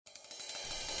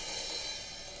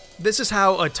This is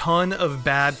how a ton of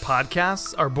bad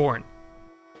podcasts are born.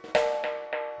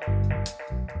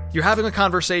 You're having a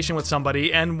conversation with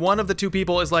somebody, and one of the two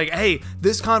people is like, hey,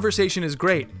 this conversation is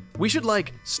great. We should,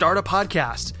 start a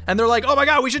podcast. And they're like, oh my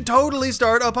god, we should totally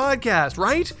start a podcast,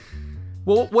 right?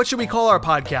 Well, what should we call our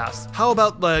podcast? How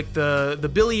about,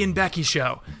 the Billy and Becky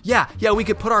show? Yeah, we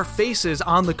could put our faces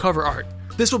on the cover art.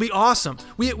 This will be awesome.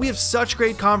 We have such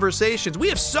great conversations.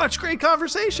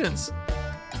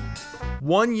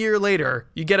 1 year later,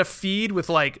 you get a feed with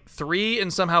 3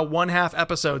 and somehow 1/2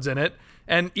 episodes in it,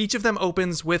 and each of them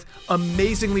opens with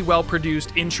amazingly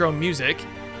well-produced intro music,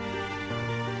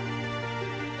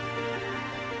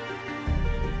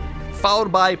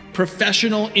 followed by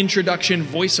professional introduction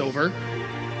voiceover.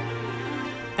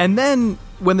 And then,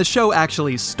 when the show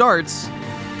actually starts,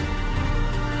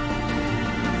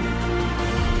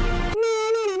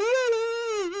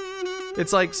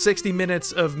 it's 60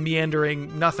 minutes of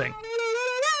meandering nothing.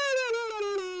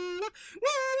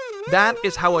 That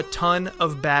is how a ton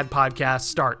of bad podcasts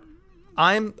start.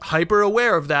 I'm hyper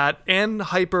aware of that and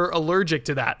hyper allergic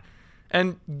to that.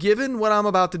 And given what I'm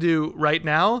about to do right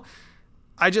now,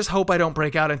 I just hope I don't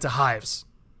break out into hives.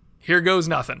 Here goes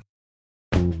nothing.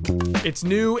 It's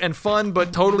new and fun,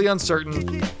 but totally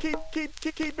uncertain.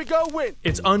 Keep it going.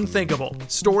 It's unthinkable.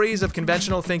 Stories of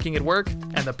conventional thinking at work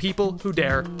and the people who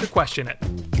dare to question it.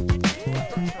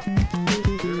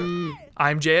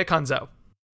 I'm Jay Acunzo.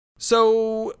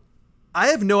 So, I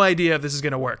have no idea if this is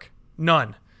going to work.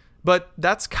 None. But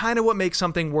that's kind of what makes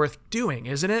something worth doing,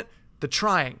 isn't it? The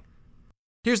trying.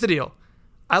 Here's the deal.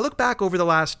 I look back over the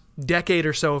last decade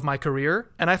or so of my career,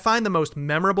 and I find the most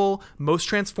memorable, most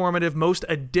transformative, most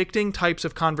addicting types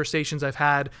of conversations I've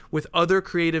had with other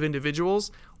creative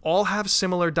individuals all have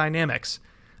similar dynamics.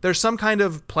 There's some kind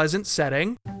of pleasant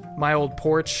setting, my old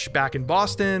porch back in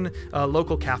Boston, a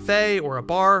local cafe, or a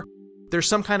bar. There's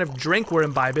some kind of drink we're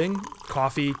imbibing,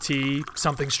 coffee, tea,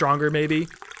 something stronger maybe.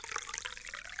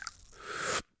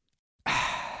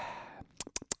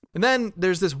 And then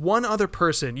there's this one other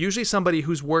person, usually somebody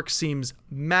whose work seems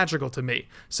magical to me.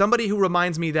 Somebody who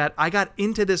reminds me that I got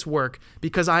into this work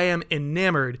because I am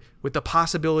enamored with the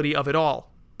possibility of it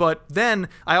all. But then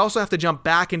I also have to jump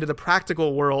back into the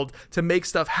practical world to make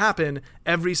stuff happen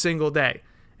every single day.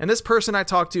 And this person I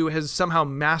talk to has somehow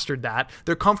mastered that.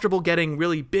 They're comfortable getting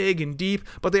really big and deep,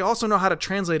 but they also know how to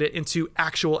translate it into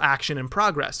actual action and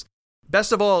progress.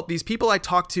 Best of all, these people I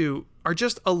talk to are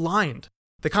just aligned.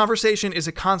 The conversation is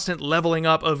a constant leveling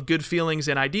up of good feelings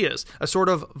and ideas, a sort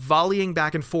of volleying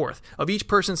back and forth of each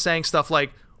person saying stuff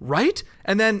like, right?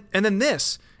 And then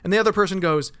this. And the other person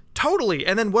goes, totally.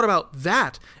 And then what about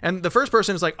that? And the first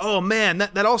person is like, oh man,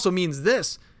 that also means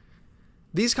this.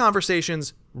 These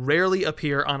conversations rarely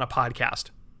appear on a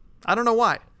podcast. I don't know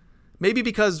why. Maybe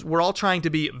because we're all trying to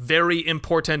be very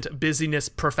important busyness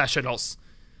professionals.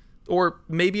 Or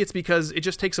maybe it's because it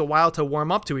just takes a while to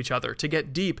warm up to each other, to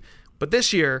get deep. But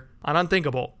this year, on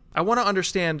Unthinkable, I want to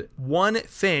understand one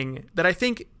thing that I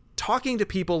think talking to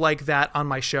people like that on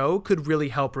my show could really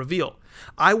help reveal.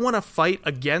 I want to fight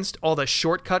against all the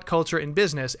shortcut culture in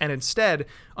business and instead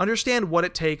understand what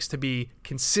it takes to be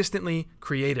consistently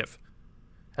creative.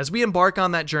 As we embark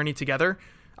on that journey together,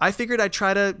 I figured I'd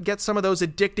try to get some of those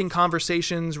addicting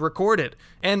conversations recorded,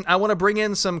 and I want to bring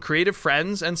in some creative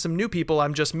friends and some new people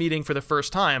I'm just meeting for the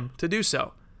first time to do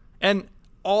so. And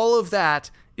all of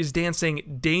that is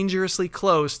dancing dangerously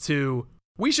close to,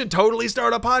 we should totally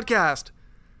start a podcast.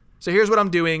 So here's what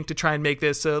I'm doing to try and make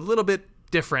this a little bit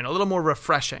different, a little more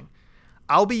refreshing.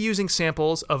 I'll be using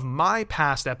samples of my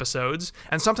past episodes,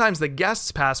 and sometimes the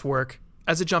guests' past work,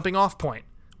 as a jumping off point.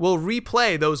 We'll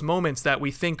replay those moments that we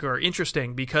think are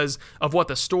interesting because of what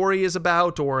the story is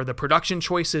about or the production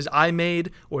choices I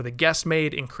made or the guest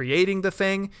made in creating the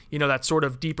thing, that sort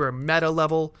of deeper meta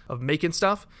level of making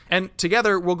stuff. And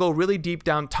together, we'll go really deep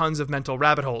down tons of mental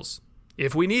rabbit holes.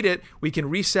 If we need it, we can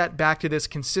reset back to this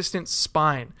consistent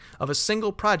spine of a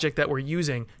single project that we're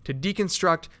using to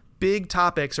deconstruct big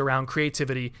topics around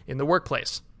creativity in the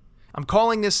workplace. I'm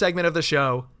calling this segment of the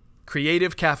show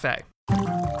Creative Cafe.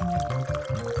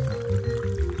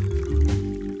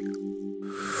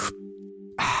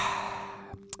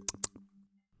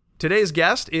 Today's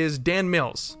guest is Dan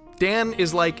Mills. Dan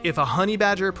is like if a honey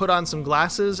badger put on some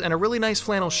glasses and a really nice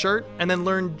flannel shirt and then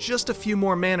learned just a few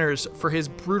more manners for his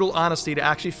brutal honesty to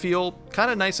actually feel kind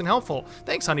of nice and helpful.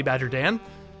 Thanks, honey badger Dan.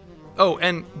 Oh,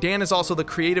 and Dan is also the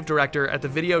creative director at the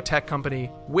video tech company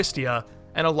Wistia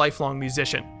and a lifelong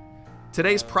musician.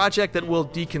 Today's project that we'll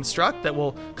deconstruct, that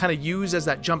we'll kind of use as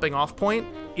that jumping off point,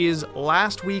 is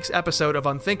last week's episode of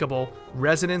Unthinkable,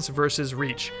 Resonance versus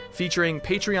Reach, featuring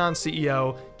Patreon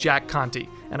CEO Jack Conte.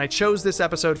 And I chose this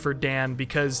episode for Dan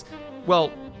because,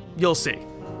 well, you'll see.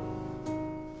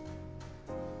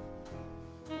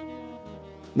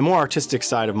 The more artistic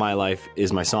side of my life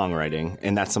is my songwriting,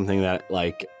 and that's something that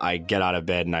like I get out of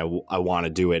bed and I want to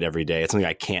do it every day. It's something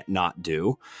I can't not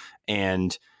do.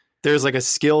 And there's like a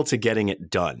skill to getting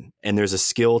it done. And there's a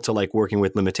skill to like working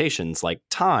with limitations like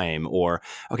time or,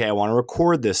 okay, I want to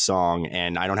record this song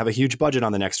and I don't have a huge budget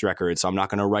on the next record, so I'm not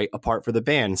going to write a part for the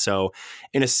band. So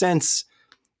in a sense,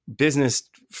 business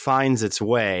finds its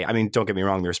way. I mean, don't get me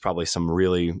wrong. There's probably some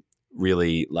really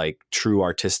like true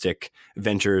artistic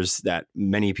ventures that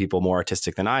many people more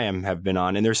artistic than I am have been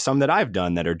on. And there's some that I've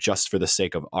done that are just for the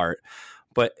sake of art.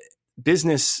 But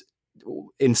business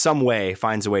in some way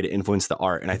finds a way to influence the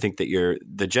art. And I think that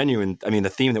the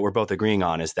theme that we're both agreeing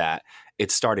on is that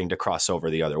it's starting to cross over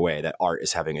the other way, that art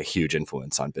is having a huge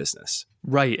influence on business.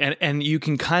 Right. And you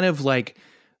can kind of like,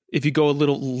 if you go a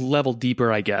little level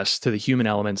deeper, I guess, to the human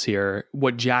elements here,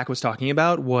 what Jack was talking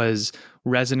about was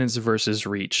resonance versus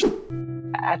reach.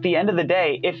 At the end of the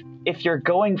day, if you're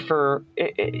going for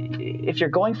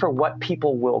what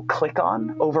people will click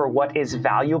on over what is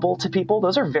valuable to people,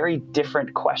 those are very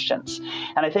different questions.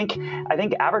 And I think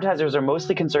advertisers are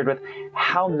mostly concerned with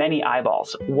how many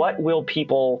eyeballs, what will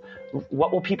people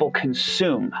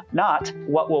consume, not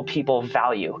what will people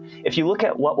value. If you look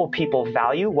at what will people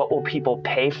value, what will people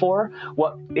pay for,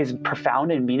 what is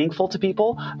profound and meaningful to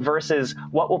people versus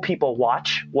what will people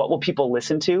watch, what will people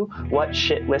listen to, what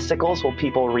shit listicles will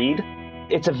people read.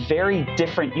 It's a very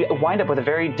different, you wind up with a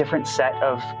very different set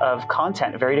of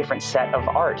content, a very different set of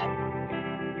art.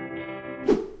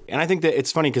 And I think that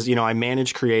it's funny because, I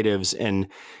manage creatives, and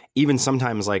even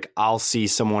sometimes like I'll see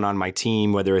someone on my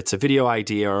team, whether it's a video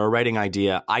idea or a writing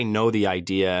idea, I know the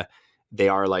idea, they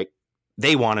are like,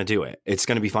 they want to do it. It's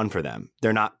going to be fun for them.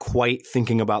 They're not quite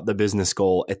thinking about the business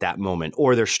goal at that moment,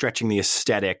 or they're stretching the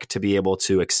aesthetic to be able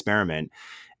to experiment.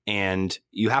 And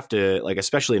you have to, like,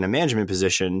 especially in a management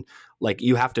position, like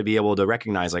you have to be able to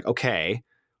recognize like, okay,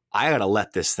 I got to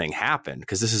let this thing happen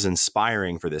because this is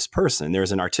inspiring for this person.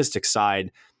 There's an artistic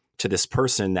side to this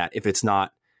person that if it's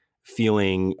not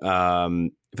feeling,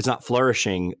 if it's not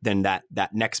flourishing, then that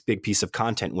next big piece of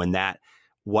content, when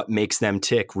what makes them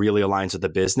tick really aligns with the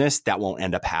business, that won't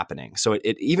end up happening. So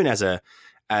it even as a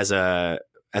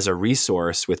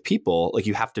resource with people, like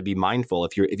you have to be mindful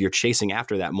if you're chasing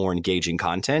after that more engaging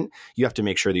content, you have to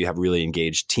make sure that you have really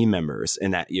engaged team members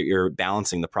and that you're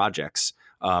balancing the projects.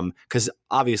 Because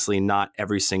obviously not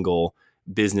every single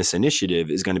business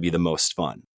initiative is going to be the most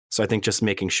fun. So I think just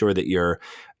making sure that you're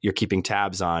keeping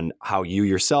tabs on how you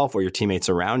yourself or your teammates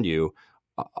around you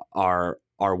are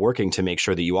working to make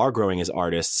sure that you are growing as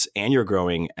artists and you're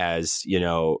growing as,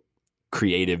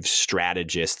 creative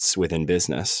strategists within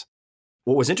business.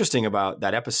 What was interesting about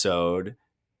that episode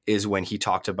is when he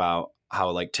talked about how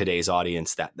like today's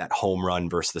audience, that home run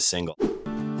versus the single.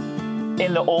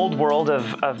 In the old world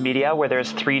of media, where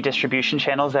there's 3 distribution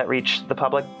channels that reach the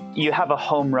public, you have a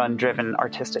home run driven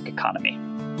artistic economy.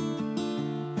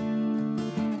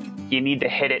 You need to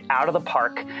hit it out of the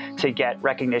park to get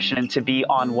recognition and to be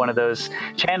on one of those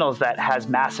channels that has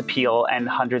mass appeal and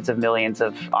hundreds of millions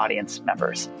of audience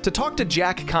members. To talk to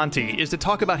Jack Conte is to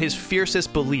talk about his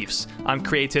fiercest beliefs on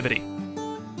creativity.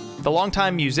 The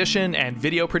longtime musician and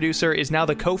video producer is now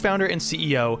the co-founder and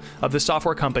CEO of the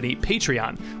software company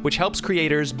Patreon, which helps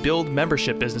creators build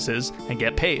membership businesses and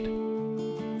get paid.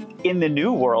 In the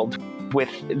new world,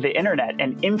 with the internet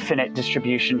and infinite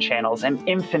distribution channels and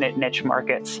infinite niche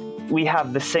markets, we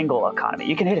have the single economy.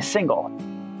 You can hit a single.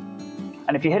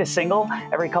 And if you hit a single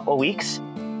every couple of weeks,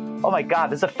 oh my God,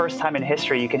 this is the first time in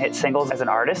history you can hit singles as an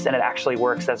artist and it actually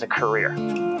works as a career.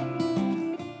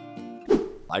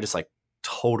 I just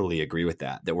totally agree with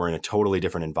that we're in a totally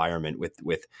different environment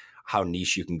with how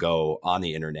niche you can go on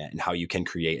the internet and how you can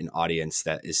create an audience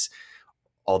that is,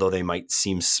 although they might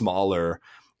seem smaller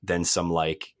than some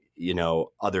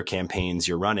other campaigns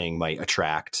you're running might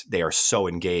attract, they are so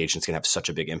engaged. It's going to have such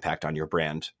a big impact on your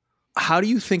brand. How do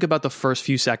you think about the first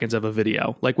few seconds of a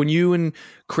video? Like when you and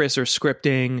Chris are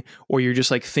scripting or you're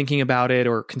just thinking about it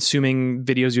or consuming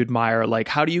videos you admire,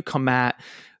 how do you come at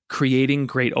creating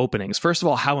great openings? First of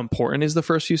all, how important is the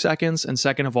first few seconds? And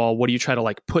second of all, what do you try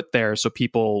to put there so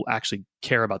people actually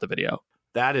care about the video?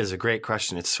 That is a great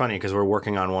question. It's funny because we're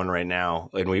working on one right now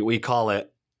and we call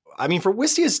it, for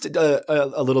Wistia is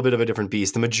a little bit of a different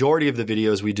beast. The majority of the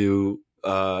videos we do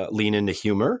lean into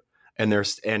humor, and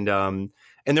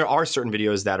And there are certain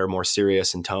videos that are more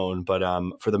serious in tone, but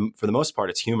for the most part,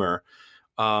 it's humor.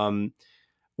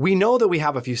 We know that we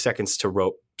have a few seconds to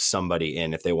rope somebody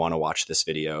in if they want to watch this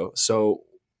video. So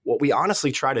what we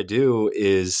honestly try to do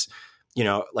is,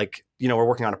 we're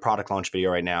working on a product launch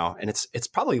video right now, and it's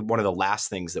probably one of the last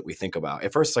things that we think about.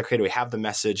 At first, it's like, okay, do we have the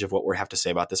message of what we have to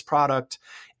say about this product?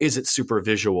 Is it super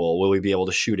visual? Will we be able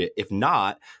to shoot it? If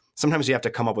not, sometimes you have to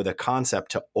come up with a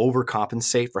concept to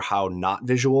overcompensate for how not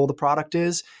visual the product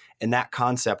is. And that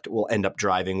concept will end up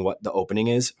driving what the opening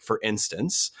is. For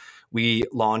instance, we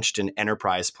launched an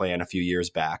enterprise plan a few years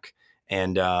back,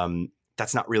 and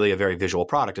that's not really a very visual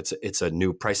product. It's a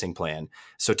new pricing plan.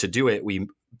 So to do it,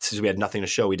 since we had nothing to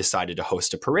show, we decided to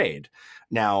host a parade.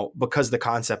 Now, because the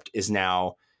concept is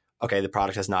now, okay, the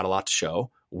product has not a lot to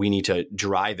show, we need to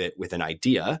drive it with an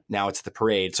idea. Now it's the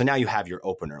parade. So now you have your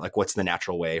opener. Like, what's the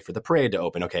natural way for the parade to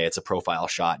open? Okay, it's a profile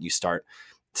shot, and you start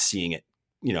seeing it,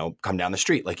 come down the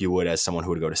street like you would as someone who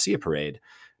would go to see a parade.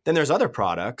 Then there's other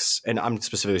products, and I'm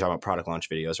specifically talking about product launch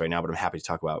videos right now, but I'm happy to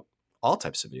talk about all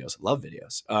types of videos. I love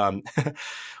videos.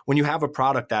 When you have a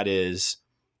product that is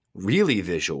really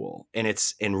visual,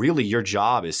 and really your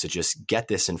job is to just get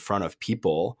this in front of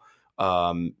people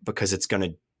because it's going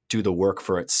to do the work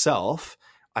for itself.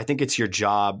 I think it's your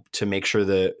job to make sure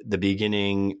the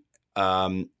beginning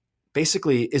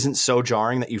basically isn't so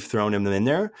jarring that you've thrown them in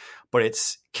there, but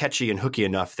it's catchy and hooky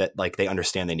enough that like they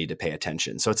understand they need to pay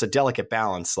attention. So it's a delicate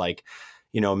balance. Like,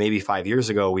 maybe 5 years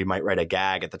ago, we might write a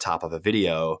gag at the top of a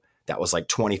video that was like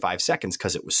 25 seconds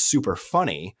because it was super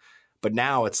funny. But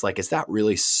now it's like, is that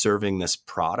really serving this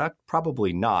product?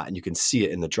 Probably not. And you can see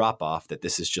it in the drop off that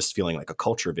this is just feeling like a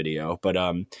culture video. But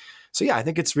so yeah, I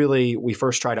think it's really, we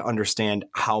first try to understand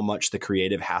how much the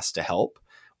creative has to help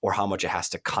or how much it has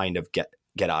to kind of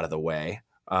get out of the way.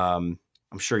 I'm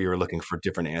sure you were looking for a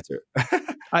different answer.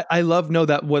 I love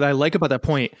that what I like about that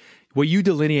point, what you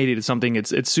delineated is something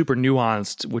it's super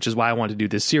nuanced, which is why I wanted to do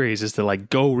this series, is to like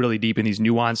go really deep in these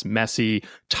nuanced, messy,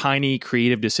 tiny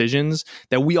creative decisions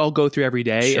that we all go through every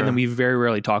day. Sure. And then we very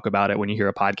rarely talk about it when you hear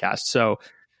a podcast.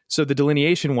 So the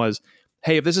delineation was,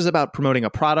 hey, if this is about promoting a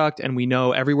product and we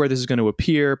know everywhere this is going to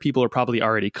appear, people are probably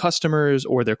already customers,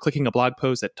 or they're clicking a blog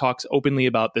post that talks openly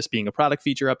about this being a product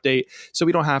feature update. So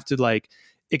we don't have to like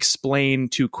explain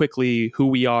too quickly who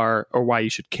we are or why you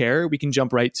should care. We can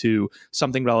jump right to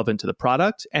something relevant to the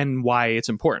product and why it's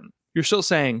important. You're still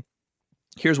saying,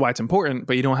 here's why it's important,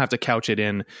 but you don't have to couch it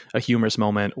in a humorous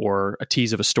moment or a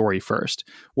tease of a story first.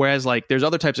 Whereas like there's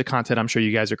other types of content I'm sure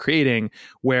you guys are creating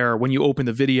where when you open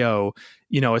the video,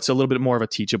 it's a little bit more of a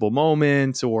teachable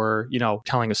moment or,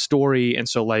 telling a story. And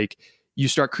so like you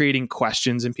start creating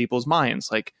questions in people's minds,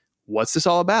 like, what's this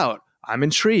all about? I'm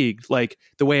intrigued. Like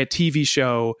the way a TV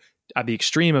show at the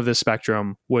extreme of this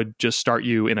spectrum would just start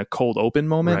you in a cold open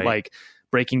moment, right. Like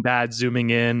Breaking Bad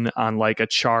zooming in on like a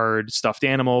charred stuffed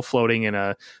animal floating in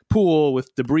a pool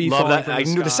with debris. Love falling that. from I the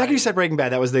knew the sky. second you said Breaking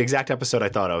Bad, that was the exact episode I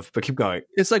thought of. But keep going.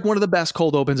 It's like one of the best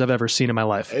cold opens I've ever seen in my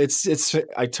life.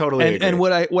 I totally agree. And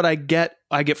what I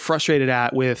get frustrated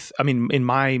at with, in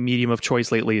my medium of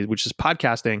choice lately, which is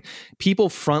podcasting, people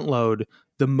front load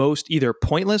the most either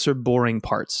pointless or boring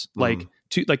parts. Like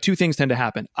two things tend to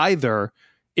happen. Either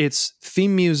it's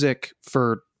theme music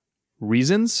for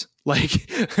reasons. Like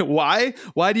why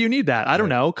do you need that? I don't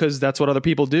know, because that's what other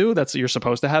people do. You're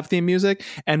supposed to have theme music.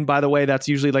 And by the way, that's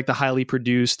usually like the highly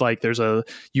produced, like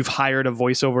you've hired a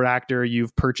voiceover actor,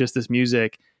 you've purchased this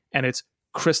music, and it's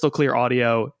crystal clear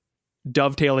audio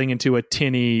dovetailing into a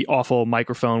tinny, awful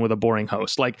microphone with a boring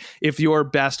host. Like if your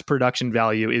best production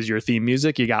value is your theme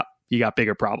music, you got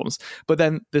bigger problems. But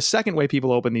then the second way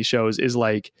people open these shows is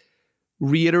like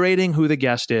reiterating who the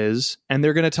guest is, and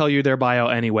they're going to tell you their bio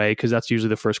anyway, because that's usually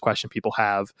the first question people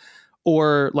have,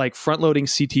 or like front loading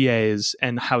CTAs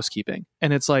and housekeeping.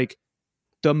 And it's like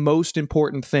the most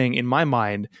important thing in my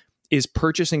mind is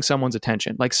purchasing someone's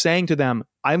attention, like saying to them,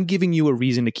 I'm giving you a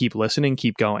reason to keep listening,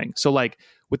 keep going. So like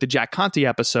with the Jack Conte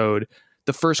episode,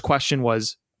 the first question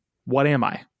was, what am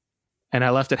I? And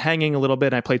I left it hanging a little bit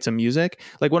and I played some music.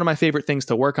 Like one of my favorite things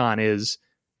to work on is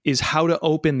how to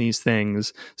open these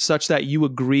things such that you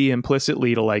agree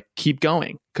implicitly to like keep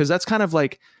going. Cause that's kind of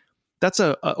like, that's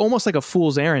almost like a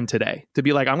fool's errand today, to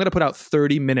be like, I'm going to put out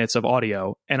 30 minutes of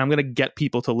audio and I'm going to get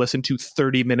people to listen to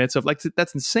 30 minutes of like,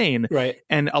 that's insane. Right.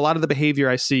 And a lot of the behavior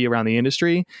I see around the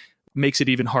industry makes it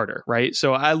even harder. Right.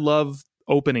 So I love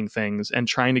opening things and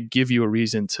trying to give you a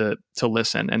reason to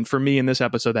listen. And for me in this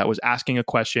episode, that was asking a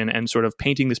question and sort of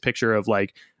painting this picture of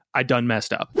like, I done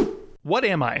messed up. What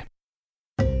am I?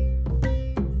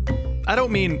 I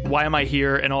don't mean why am I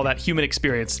here and all that human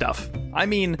experience stuff. I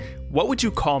mean, what would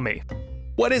you call me?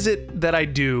 What is it that I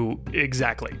do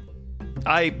exactly?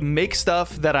 I make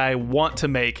stuff that I want to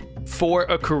make for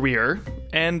a career,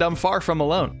 and I'm far from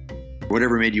alone.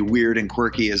 Whatever made you weird and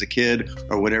quirky as a kid,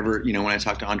 or whatever, when I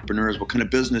talk to entrepreneurs, what kind of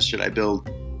business should I build?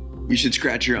 You should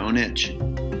scratch your own itch.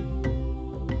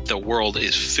 The world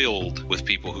is filled with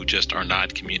people who just are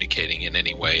not communicating in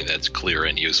any way that's clear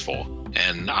and useful.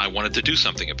 And I wanted to do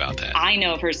something about that. I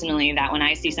know personally that when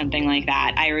I see something like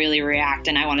that, I really react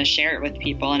and I want to share it with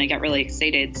people and I get really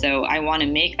excited. So I want to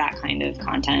make that kind of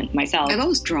content myself. I've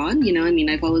always drawn,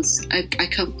 I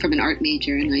come from an art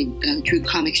major and I drew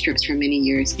comic strips for many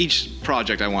years. Each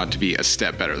project I want to be a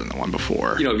step better than the one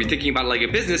before. If you're thinking about like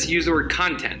a business, you use the word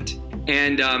content.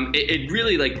 And it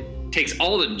really takes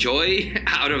all the joy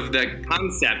out of the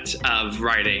concept of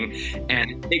writing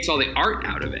and takes all the art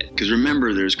out of it. Because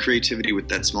remember, there's creativity with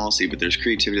that small c, but there's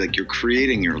creativity like you're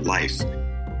creating your life.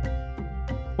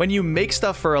 When you make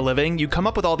stuff for a living, you come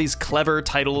up with all these clever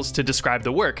titles to describe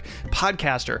the work.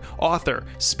 Podcaster, author,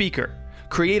 speaker,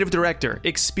 creative director,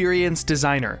 experienced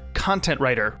designer, content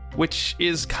writer, which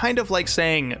is kind of like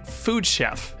saying food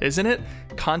chef, isn't it?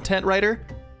 Content writer?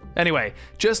 Anyway,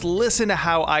 just listen to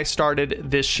how I started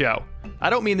this show. I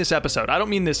don't mean this episode. I don't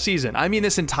mean this season. I mean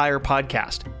this entire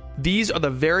podcast. These are the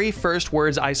very first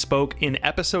words I spoke in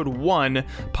episode 1,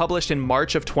 published in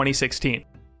March of 2016.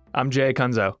 I'm Jay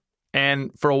Kunzo,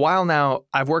 and for a while now,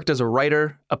 I've worked as a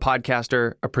writer, a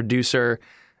podcaster, a producer,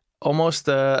 almost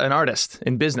an artist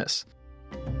in business.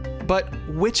 But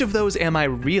which of those am I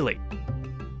really?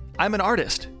 I'm an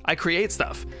artist. I create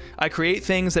stuff. I create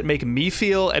things that make me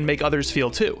feel and make others feel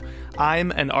too.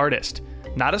 I'm an artist.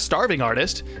 Not a starving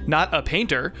artist, not a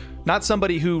painter, not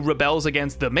somebody who rebels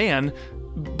against the man,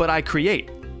 but I create.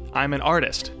 I'm an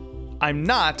artist. I'm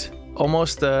not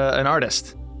almost an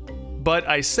artist. But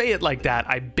I say it like that,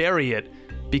 I bury it,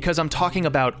 because I'm talking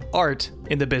about art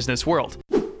in the business world.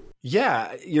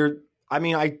 Yeah,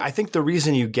 I think the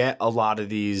reason you get a lot of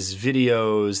these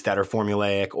videos that are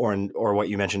formulaic or what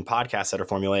you mentioned, podcasts that are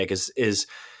formulaic is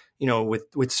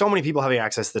with so many people having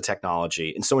access to the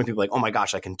technology and so many people like, oh my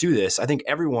gosh, I can do this. I think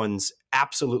everyone's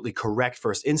absolutely correct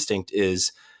first instinct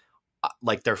is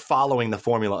like they're following the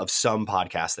formula of some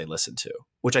podcast they listen to,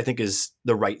 which I think is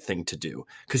the right thing to do.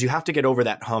 Because you have to get over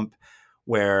that hump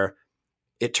where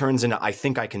it turns into, I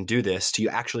think I can do this, to you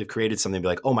actually have created something and be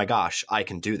like, oh my gosh, I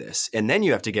can do this. And then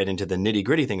you have to get into the nitty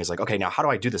gritty thing is like, okay, now how do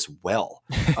I do this well?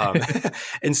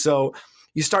 And so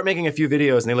you start making a few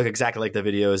videos and they look exactly like the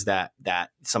videos that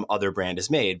some other brand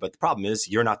has made. But the problem is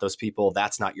you're not those people.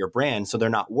 That's not your brand. So they're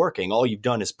not working. All you've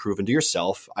done is proven to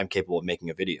yourself, I'm capable of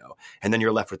making a video. And then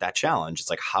you're left with that challenge.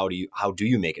 It's like, how do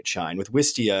you make it shine? With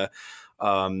Wistia,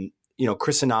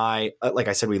 Chris and I, like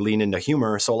I said, we lean into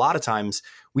humor. So a lot of times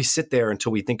we sit there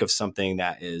until we think of something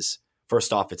that is,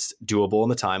 first off, it's doable in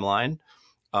the timeline.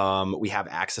 We have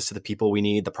access to the people we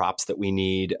need, the props that we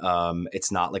need.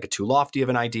 It's not like a too lofty of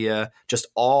an idea, just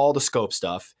all the scope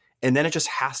stuff. And then it just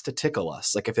has to tickle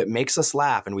us. Like if it makes us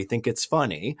laugh and we think it's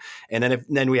funny, and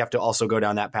then we have to also go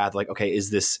down that path. Like, okay,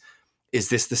 is this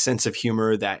the sense of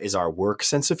humor that is our work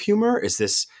sense of humor? Is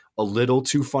this a little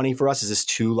too funny for us? Is this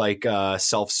too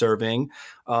self-serving?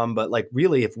 But like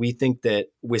really, if we think that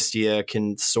Wistia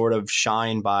can sort of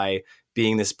shine by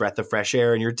being this breath of fresh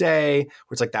air in your day,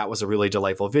 where it's like, that was a really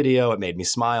delightful video, it made me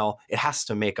smile, it has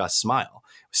to make us smile.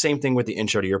 Same thing with the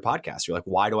intro to your podcast. You're like,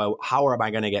 how am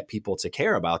I going to get people to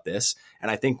care about this?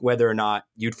 And I think whether or not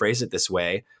you'd phrase it this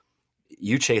way,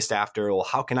 you chased after, well,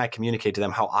 how can I communicate to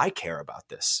them how I care about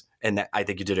this? And I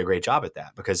think you did a great job at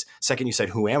that, because second you said,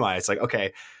 who am I? It's like,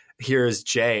 okay, here's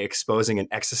Jay exposing an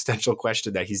existential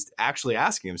question that he's actually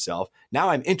asking himself. Now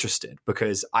I'm interested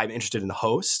because I'm interested in the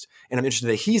host and I'm interested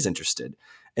that he's interested.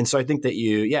 And so I think that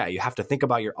you have to think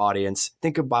about your audience,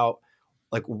 think about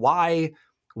like, why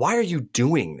are you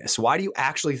doing this? Why do you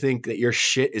actually think that your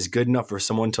shit is good enough for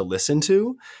someone to listen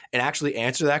to, and actually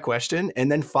answer that question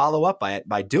and then follow up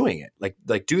by doing it?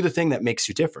 Like do the thing that makes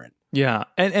you different. Yeah.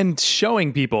 And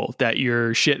showing people that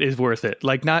your shit is worth it.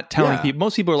 Like not telling people.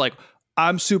 Most people are like,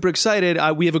 I'm super excited.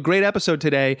 We have a great episode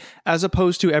today, as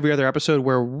opposed to every other episode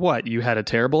where you had a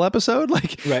terrible episode.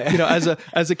 Like, right.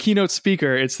 As a keynote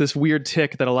speaker, it's this weird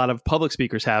tick that a lot of public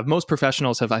speakers have. Most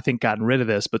professionals have, I think, gotten rid of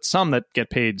this, but some that get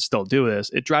paid still do this.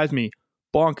 It drives me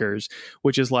bonkers,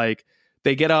 which is like,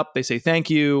 they get up, they say, thank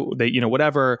you, they,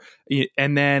 whatever.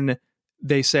 And then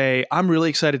they say, I'm really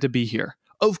excited to be here.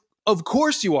 Of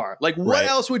course you are. Like, what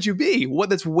else would you be?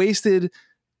 That's wasted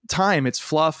time. It's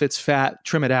fluff, it's fat,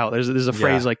 trim it out. There's a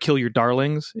phrase like kill your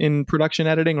darlings in production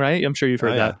editing, right? I'm sure you've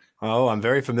heard that. Oh, I'm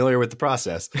very familiar with the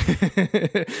process.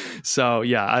 So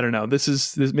yeah, I don't know.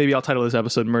 This maybe I'll title this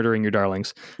episode Murdering Your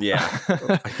Darlings. Yeah.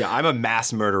 I'm a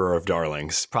mass murderer of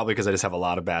darlings, probably because I just have a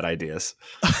lot of bad ideas.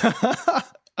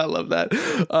 I love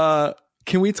that.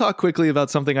 Can we talk quickly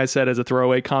about something I said as a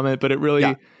throwaway comment, but it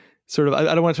really sort of,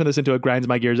 I don't want to turn this into a Grinds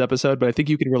My Gears episode, but I think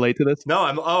you can relate to this. No,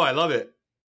 I love it.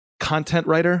 Content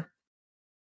writer.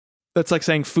 That's like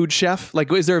saying food chef.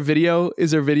 Like, is there a video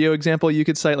example you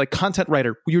could cite? Like content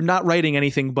writer. You're not writing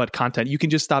anything but content. You can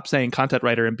just stop saying content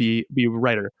writer and be a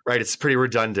writer. Right. It's pretty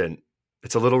redundant.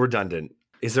 It's a little redundant.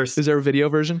 Is there a video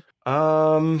version?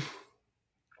 Let me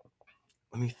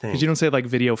think. Because you don't say like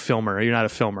video filmer. You're not a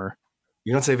filmer.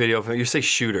 You don't say video. You say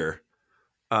shooter.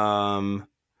 I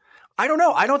don't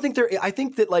know. I don't think I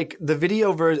think that like the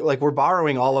video version, like we're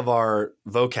borrowing all of our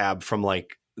vocab from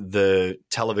like the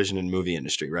television and movie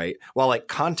industry, right? While like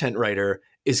content writer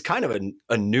is kind of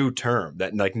a new term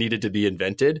that like needed to be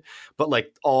invented, but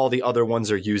like all the other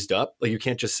ones are used up. Like you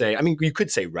can't just say, I mean, you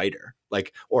could say writer,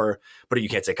 like, but you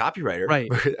can't say copywriter, right?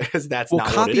 Because that's not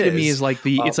what copy it is. To me is like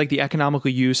it's like the economical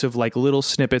use of like little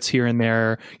snippets here and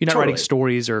there. You're not writing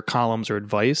stories or columns or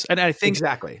advice. And I think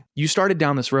exactly you started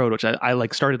down this road, which I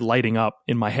like started lighting up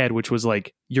in my head, which was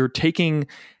like, you're taking,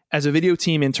 as a video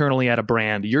team internally at a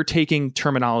brand, you're taking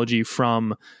terminology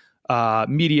from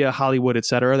media, Hollywood, et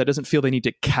cetera, that doesn't feel they need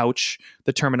to couch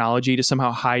the terminology to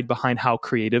somehow hide behind how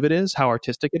creative it is, how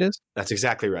artistic it is. That's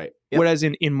exactly right. Yep. Whereas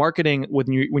in marketing,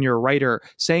 when you're a writer,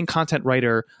 saying content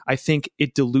writer, I think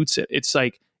it dilutes it. It's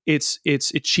like it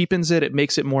cheapens it. It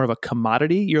makes it more of a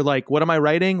commodity. You're like, what am I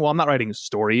writing? Well, I'm not writing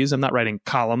stories. I'm not writing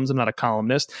columns. I'm not a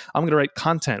columnist. I'm going to write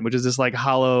content, which is this like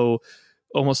hollow,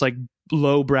 almost like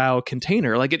lowbrow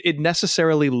container. Like it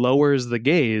necessarily lowers the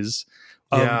gaze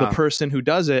of the person who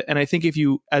does it. And I think if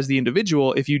you, as the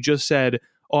individual, if you just said,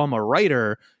 oh, I'm a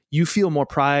writer, you feel more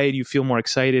pride, you feel more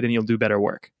excited, and you'll do better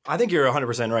work. I think you're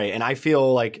 100% right. And I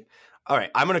feel like, all right,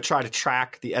 I'm going to try to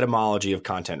track the etymology of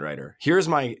content writer. Here's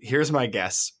my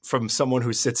guess from someone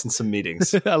who sits in some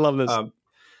meetings. I love this.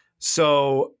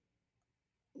 So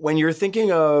when you're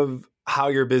thinking of how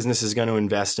your business is going to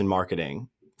invest in marketing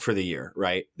for the year,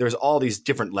 right? There's all these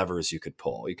different levers you could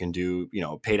pull. You can do,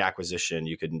 paid acquisition.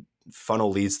 You can funnel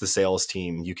leads the sales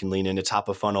team. You can lean into top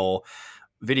of funnel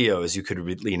videos. You could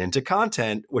lean into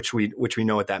content, which we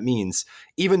know what that means,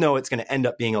 even though it's going to end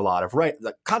up being a lot of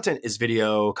the content is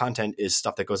video, content is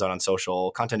stuff that goes out on social,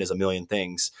 content is a million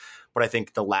things. But I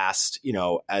think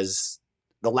as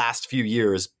the last few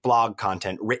years, blog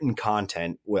content, written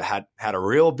content had a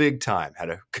real big time, had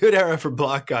a good era for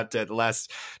blog content the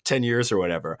last 10 years or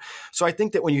whatever. So I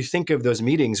think that when you think of those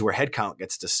meetings where headcount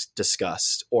gets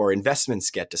discussed or investments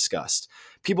get discussed,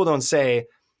 people don't say,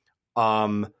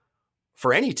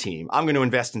 for any team, I'm going to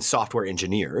invest in software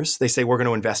engineers. They say, we're going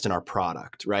to invest in our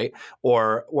product, right?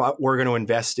 Or we're going to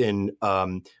invest in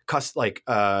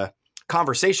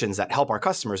conversations that help our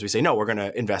customers. We say, no, we're going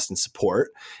to invest in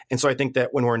support. And so I think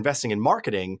that when we're investing in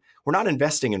marketing, we're not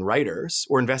investing in writers,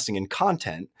 we're investing in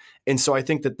content. And so I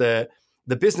think that the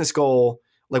business goal,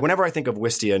 like whenever I think of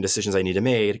Wistia and decisions I need to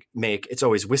make, it's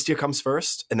always Wistia comes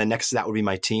first. And then next to that would be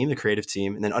my team, the creative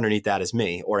team. And then underneath that is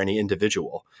me or any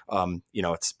individual.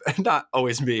 It's not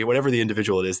always me, whatever the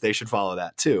individual it is, they should follow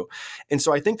that too. And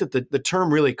so I think that the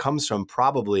term really comes from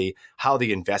probably how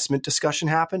the investment discussion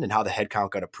happened and how the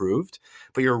headcount got approved.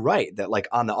 But you're right that like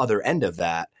on the other end of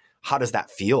that, how does that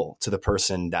feel to the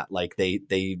person that like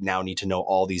they now need to know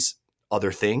all these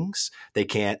other things? They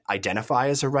can't identify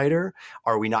as a writer.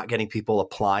 Are we not getting people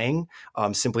applying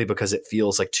simply because it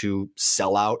feels like too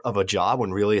sell out of a job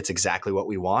when really it's exactly what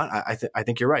we want? I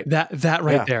think you're right. That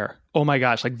right there. Oh my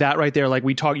gosh, like that right there. Like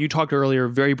you talked earlier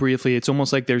very briefly. It's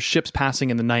almost like there's ships passing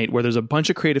in the night where there's a bunch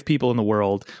of creative people in the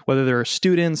world, whether they're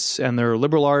students and they're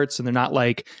liberal arts and they're not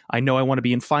like, I know I want to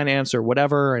be in finance or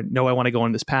whatever, and know I want to go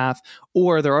on this path,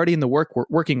 or they're already in the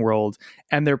working world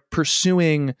and they're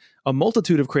pursuing a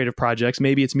multitude of creative projects.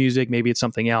 Maybe it's music, maybe it's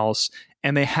something else,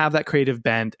 and they have that creative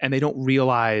bent and they don't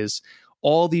realize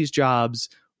all these jobs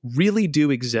really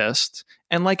do exist.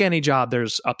 And like any job,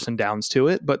 there's ups and downs to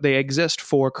it, but they exist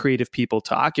for creative people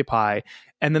to occupy.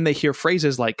 And then they hear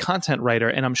phrases like content writer.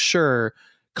 And I'm sure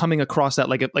coming across that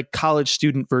like college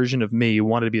student version of me who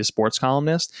wanted to be a sports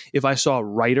columnist, if I saw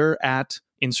writer at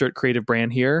insert creative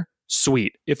brand here,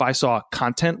 sweet. If I saw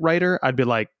content writer, I'd be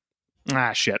like,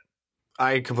 shit.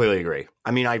 I completely agree.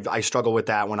 I mean, I struggle with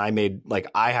that when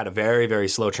I had a very, very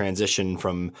slow transition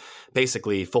from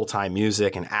basically full-time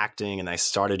music and acting. And I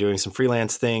started doing some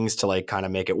freelance things to like kind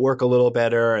of make it work a little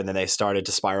better. And then they started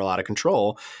to spiral out of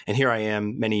control. And here I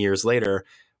am many years later,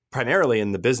 primarily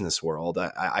in the business world.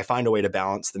 I find a way to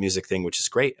balance the music thing, which is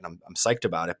great. And I'm psyched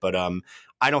about it. But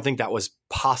I don't think that was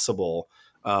possible.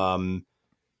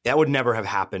 That would never have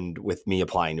happened with me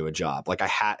applying to a job. Like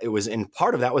it was, and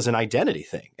part of that was an identity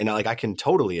thing. And like, I can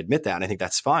totally admit that. And I think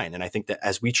that's fine. And I think that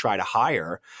as we try to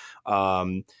hire,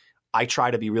 I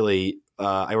try to be really,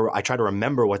 I try to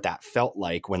remember what that felt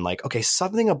like when like, okay,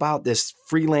 something about this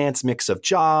freelance mix of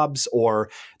jobs or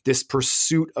this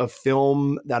pursuit of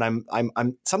film that I'm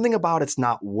something about it's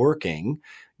not working,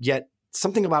 yet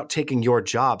something about taking your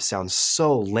job sounds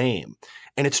so lame.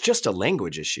 And it's just a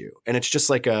language issue. And it's just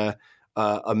like a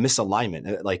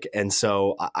misalignment. Like, and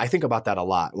so I think about that a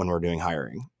lot when we're doing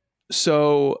hiring.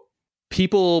 So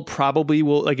people probably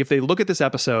will, like, if they look at this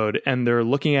episode and they're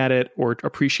looking at it or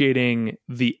appreciating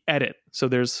the edit. So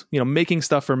there's, making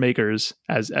stuff for makers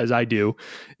as I do.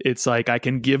 It's like, I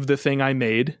can give the thing I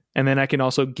made, and then I can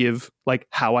also give like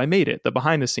how I made it, the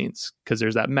behind the scenes, because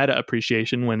there's that meta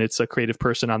appreciation when it's a creative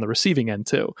person on the receiving end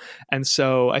too. And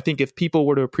so I think if people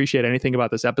were to appreciate anything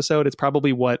about this episode, it's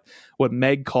probably what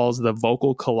Meg calls the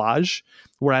vocal collage,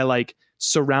 where I like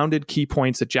surrounded key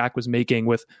points that Jack was making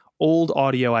with old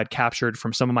audio I'd captured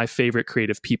from some of my favorite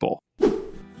creative people.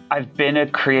 I've been a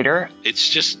creator. It's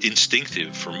just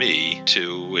instinctive for me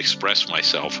to express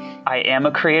myself. I am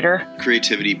a creator.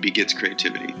 Creativity begets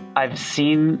creativity. I've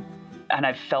seen and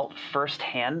I've felt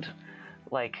firsthand,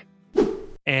 like.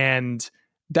 And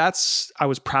I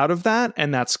was proud of that,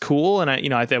 and that's cool.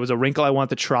 And that was a wrinkle I want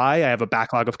to try. I have a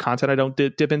backlog of content I don't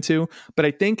dip into, but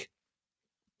I think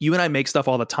you and I make stuff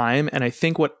all the time. And I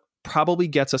think what probably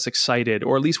gets us excited,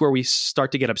 or at least where we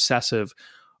start to get obsessive,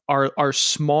 are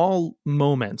small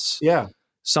moments. Yeah.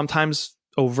 Sometimes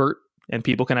overt and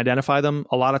people can identify them,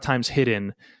 a lot of times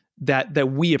hidden,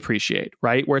 that we appreciate,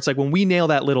 right? Where it's like when we nail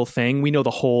that little thing, we know the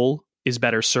whole is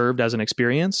better served as an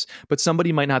experience, but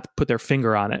somebody might not put their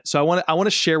finger on it. So I want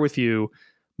to share with you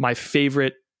my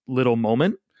favorite little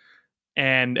moment,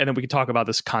 and then we can talk about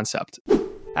this concept.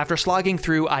 After slogging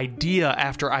through idea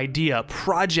after idea,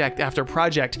 project after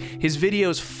project, his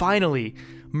videos finally,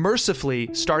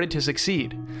 mercifully, started to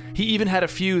succeed. He even had a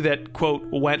few that, quote,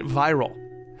 went viral.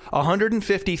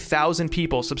 150,000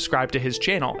 people subscribed to his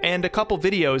channel, and a couple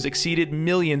videos exceeded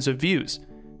millions of views.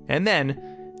 And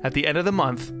then, at the end of the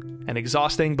month, an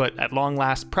exhausting but at long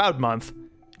last proud month,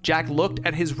 Jack looked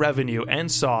at his revenue and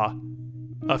saw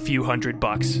a few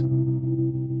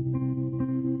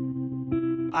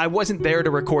 $100. I wasn't there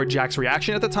to record Jack's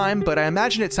reaction at the time, but I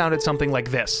imagine it sounded something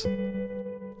like this.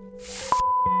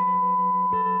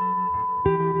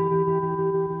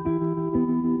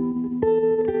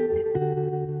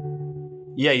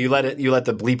 Yeah, you let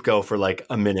the bleep go for like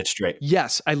a minute straight.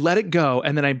 Yes, I let it go,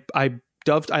 and then I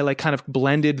like kind of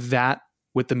blended that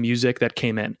with the music that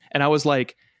came in, and I was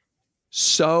like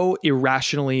so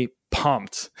irrationally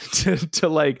pumped to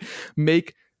like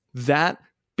make that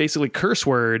basically curse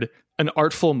word an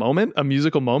artful moment, a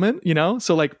musical moment,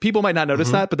 So like people might not notice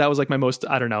that, but that was like my most,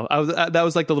 I don't know. That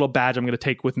was like the little badge I'm going to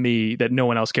take with me that no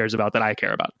one else cares about that I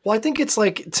care about. Well, I think it's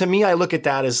like, to me, I look at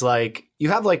that as like, you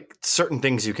have like certain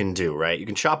things you can do, right? You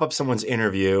can chop up someone's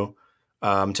interview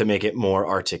to make it more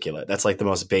articulate. That's like the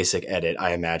most basic edit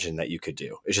I imagine that you could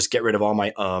do. Is just get rid of all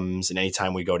my ums and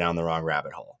anytime we go down the wrong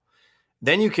rabbit hole.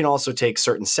 Then you can also take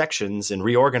certain sections and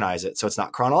reorganize it so it's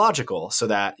not chronological, so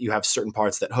that you have certain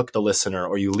parts that hook the listener,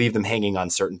 or you leave them hanging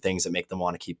on certain things that make them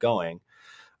want to keep going.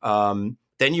 Then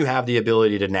you have the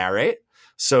ability to narrate.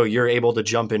 So you're able to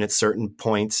jump in at certain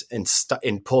points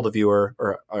and pull the viewer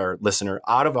or listener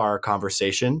out of our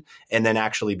conversation, and then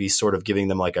actually be sort of giving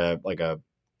them like a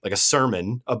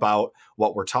sermon about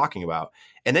what we're talking about.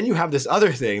 And then you have this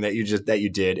other thing that you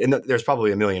did, and there's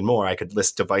probably a million more. I could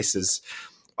list devices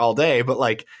all day, but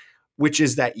like, which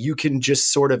is that you can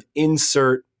just sort of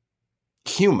insert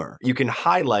humor. You can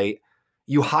highlighted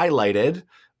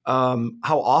how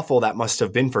awful that must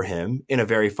have been for him in a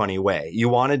very funny way. You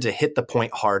wanted to hit the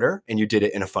point harder, and you did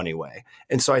it in a funny way.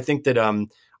 And so I think that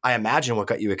I imagine what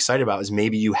got you excited about is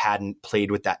maybe you hadn't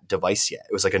played with that device yet.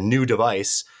 It was like a new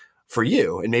device for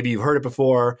you, and maybe you've heard it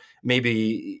before.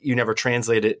 Maybe you never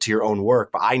translated it to your own work.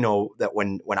 But I know that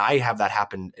when I have that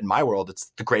happen in my world, it's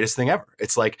the greatest thing ever.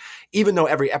 It's like, even though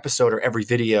every episode or every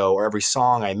video or every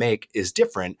song I make is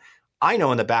different, I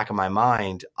know in the back of my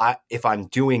mind, if I'm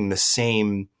doing the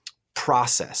same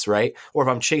process, right? Or if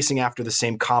I'm chasing after the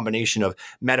same combination of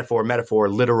metaphor,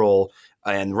 literal,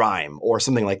 and rhyme or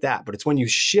something like that. But it's when you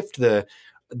shift the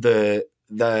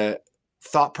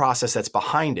thought process that's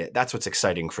behind it. That's what's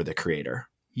exciting for the creator.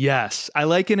 Yes. I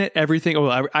liken it everything.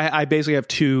 Well, I basically have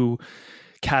two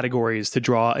categories to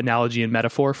draw analogy and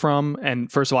metaphor from.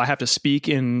 And first of all, I have to speak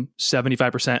in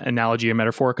 75% analogy and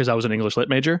metaphor because I was an English lit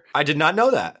major. I did not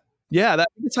know that. Yeah,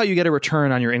 that's how you get a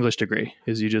return on your English degree,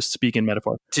 is you just speak in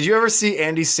metaphor. Did you ever see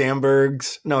Andy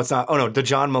Samberg's? No, it's not. Oh no, the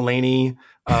John Mulaney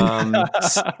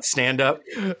stand up.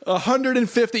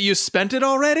 150. You spent it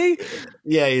already?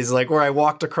 Yeah, he's like, where I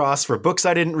walked across for books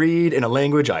I didn't read in a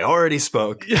language I already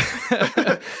spoke.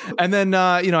 And then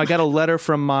I got a letter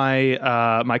from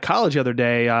my my college the other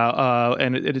day,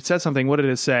 and it said something. What did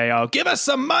it say? Oh, give us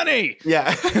some money.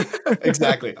 Yeah,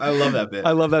 exactly. I love that bit.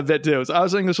 I love that bit too. So I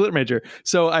was an English lit major,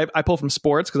 so I pull from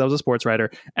sports because I was a sports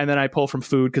writer, and then I pull from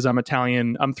food because I'm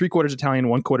Italian. I'm 3/4 Italian,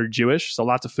 1/4 Jewish. So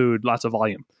lots of food, lots of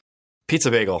volume.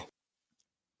 Pizza bagel.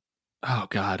 Oh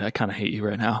God, I kind of hate you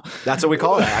right now. That's what we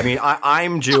call it. I mean,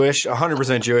 I'm Jewish,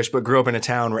 100% Jewish, but grew up in a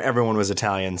town where everyone was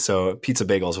Italian, so pizza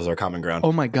bagels was our common ground.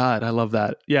 Oh my God, I love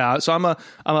that. Yeah, so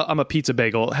I'm a pizza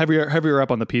bagel, heavier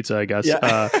up on the pizza, I guess.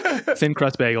 Yeah. Thin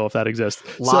crust bagel, if that exists.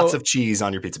 Lots of cheese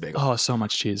on your pizza bagel. Oh, so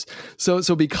much cheese.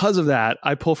 So because of that,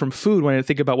 I pull from food when I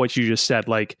think about what you just said.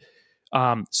 Like,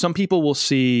 some people will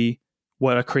see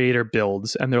what a creator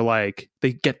builds and they're like,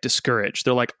 they get discouraged.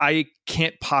 They're like, I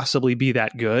can't possibly be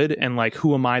that good. And like,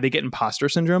 who am I? They get imposter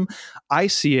syndrome. I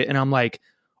see it and I'm like,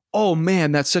 oh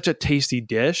man, that's such a tasty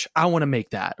dish. I want to make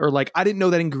that. Or like, I didn't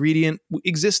know that ingredient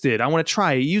existed. I want to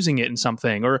try using it in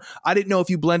something. Or I didn't know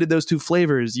if you blended those two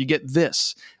flavors, you get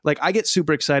this. Like, I get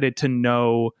super excited to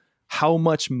know how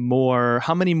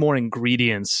many more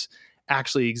ingredients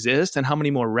actually exist and how many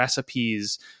more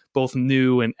recipes, both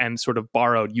new and sort of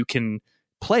borrowed, you can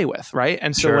play with, right?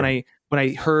 And so Sure. when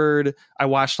I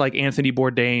watched like Anthony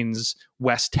Bourdain's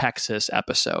West Texas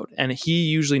episode, and he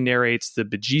usually narrates the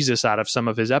bejesus out of some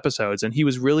of his episodes, and he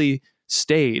was really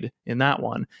stayed in that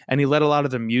one, and he let a lot of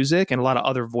the music and a lot of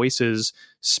other voices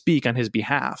speak on his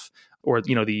behalf, or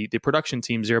the production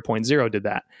team 0.0 did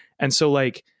that. And so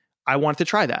like, I wanted to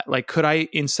try that. Like, could I,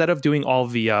 instead of doing all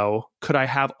VO, could I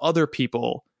have other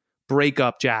people break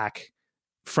up Jack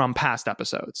from past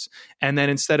episodes? And then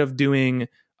instead of doing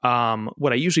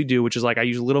what I usually do, which is like I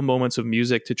use little moments of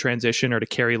music to transition or to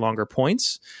carry longer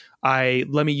points,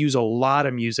 let me use a lot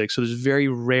of music. So there's very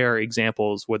rare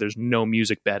examples where there's no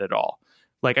music bed at all.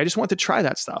 Like, I just want to try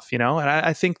that stuff, and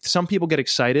I think some people get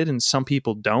excited and some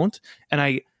people don't.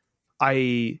 And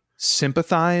I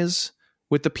sympathize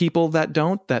with the people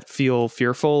that feel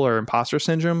fearful or imposter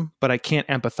syndrome, but I can't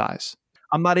empathize.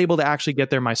 I'm not able to actually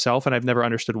get there myself, and I've never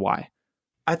understood why.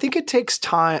 I think it takes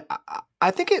time.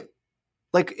 I think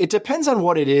it depends on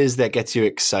what it is that gets you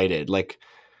excited. Like,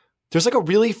 there's like a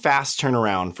really fast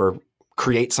turnaround for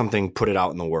create something, put it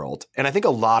out in the world. And I think a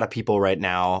lot of people right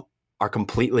now are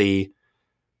completely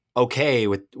okay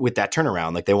with that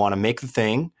turnaround. Like, they want to make the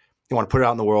thing, they want to put it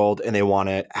out in the world, and they want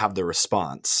to have the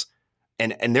response.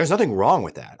 And there's nothing wrong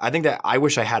with that. I think that I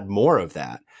wish I had more of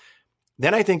that.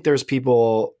 Then I think there's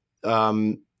people,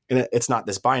 and it's not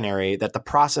this binary, that the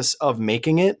process of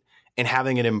making it and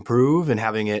having it improve and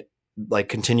having it like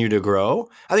continue to grow.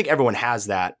 I think everyone has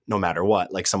that no matter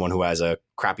what. Like, someone who has a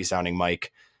crappy sounding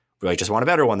mic, really just want a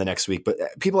better one the next week. But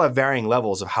people have varying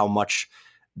levels of how much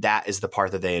that is the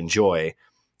part that they enjoy.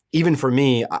 Even for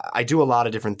me, I do a lot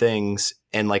of different things.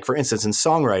 And like, for instance, in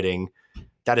songwriting,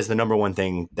 that is the number one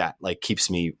thing that like keeps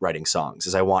me writing songs,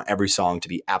 is I want every song to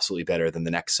be absolutely better than the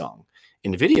next song.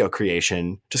 In video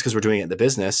creation, just because we're doing it in the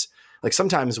business, like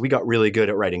sometimes we got really good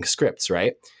at writing scripts,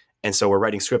 right? And so we're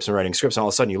writing scripts, and all of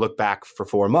a sudden you look back for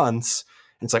 4 months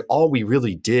and it's like, all we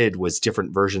really did was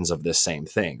different versions of this same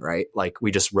thing, right? Like, we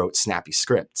just wrote snappy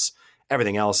scripts.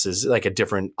 Everything else is like a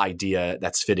different idea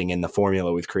that's fitting in the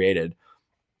formula we've created.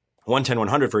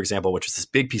 110-100, for example, which is this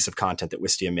big piece of content that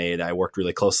Wistia made, I worked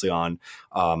really closely on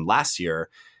last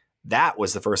year. That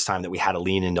was the first time that we had to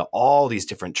lean into all these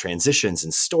different transitions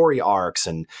and story arcs,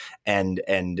 and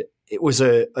it was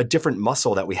a different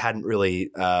muscle that we hadn't really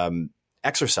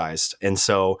exercised. And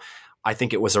so I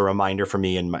think it was a reminder for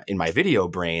me in my video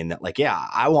brain that like, yeah,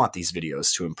 I want these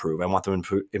videos to improve. I want them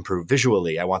to improve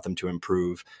visually. I want them to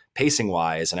improve pacing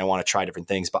wise, and I want to try different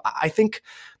things. But I think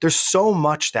there's so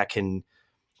much that can,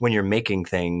 when you're making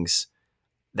things,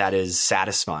 that is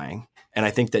satisfying. And I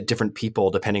think that different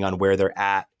people, depending on where they're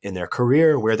at in their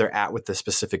career, where they're at with the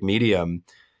specific medium,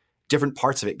 different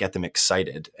parts of it get them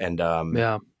excited. And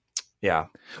yeah.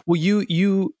 Well,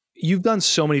 you've done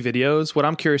so many videos. What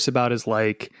I'm curious about is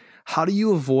like, how do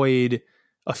you avoid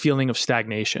a feeling of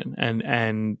stagnation?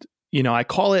 And I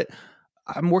call it,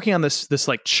 I'm working on this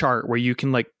like chart where you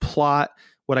can like plot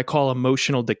what I call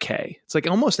emotional decay. It's like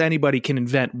almost anybody can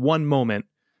invent one moment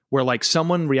where like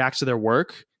someone reacts to their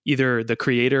work, either the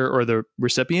creator or the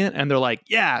recipient, and they're like,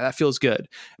 yeah, that feels good.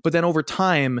 But then over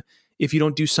time, if you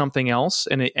don't do something else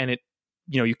and it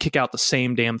you kick out the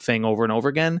same damn thing over and over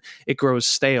again, it grows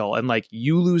stale, and like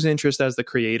you lose interest as the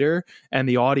creator and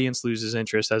the audience loses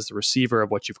interest as the receiver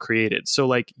of what you've created. So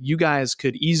like you guys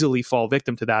could easily fall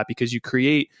victim to that because you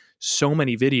create so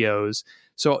many videos.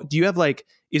 So do you have like,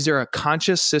 is there a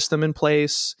conscious system in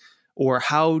place, or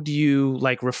how do you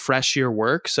like refresh your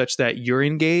work such that you're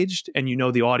engaged and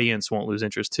the audience won't lose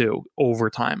interest too over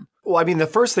time? Well, I mean, the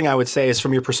first thing I would say is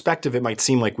from your perspective, it might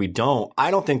seem like we don't.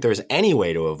 I don't think there's any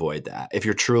way to avoid that. If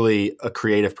you're truly a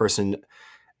creative person,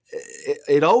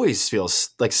 it always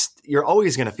feels like you're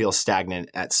always going to feel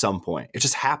stagnant at some point. It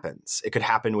just happens. It could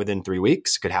happen within 3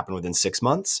 weeks. It could happen within 6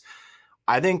 months.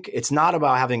 I think it's not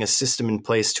about having a system in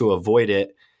place to avoid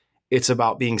it. It's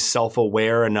about being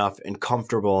self-aware enough and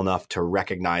comfortable enough to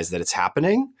recognize that it's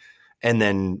happening and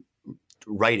then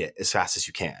write it as fast as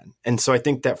you can. And so I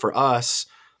think that for us,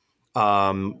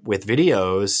 with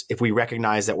videos, if we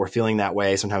recognize that we're feeling that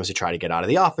way, sometimes we try to get out of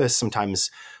the office. Sometimes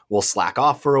we'll slack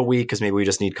off for a week because maybe we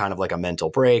just need kind of like a mental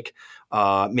break.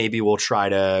 Maybe we'll try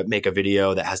to make a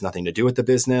video that has nothing to do with the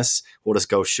business. We'll just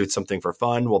go shoot something for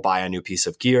fun. We'll buy a new piece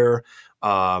of gear.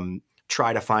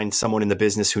 Try to find someone in the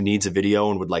business who needs a video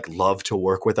and would like love to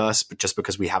work with us, but just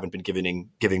because we haven't been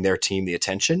giving their team the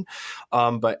attention.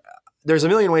 But there's a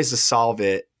million ways to solve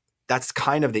it. That's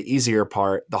kind of the easier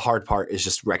part. The hard part is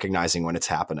just recognizing when it's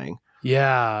happening.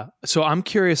 Yeah. So I'm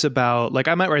curious about, like,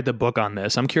 I might write the book on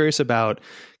this. I'm curious about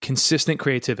consistent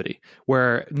creativity,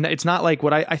 where it's not like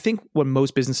what I think what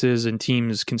most businesses and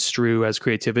teams construe as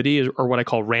creativity or what I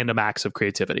call random acts of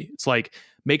creativity. It's like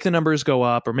make the numbers go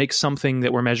up or make something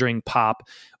that we're measuring pop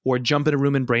or jump in a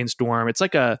room and brainstorm. It's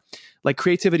like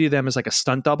creativity to them is like a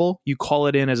stunt double. You call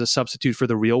it in as a substitute for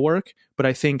the real work, but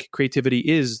I think creativity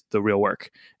is the real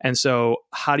work. And so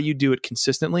how do you do it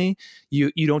consistently?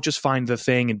 You don't just find the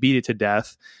thing and beat it to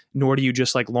death, nor do you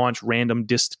just like launch random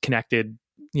disconnected,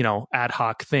 ad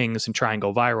hoc things and try and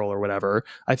go viral or whatever.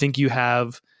 I think you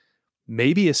have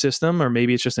maybe a system, or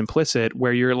maybe it's just implicit,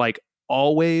 where you're like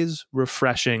always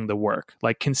refreshing the work,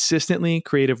 like consistently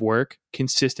creative work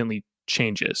consistently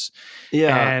changes.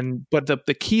 Yeah. But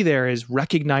the key there is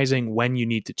recognizing when you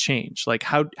need to change. Like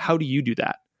how do you do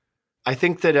that? I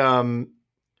think that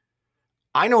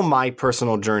I know my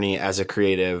personal journey as a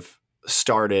creative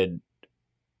started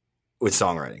with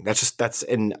songwriting.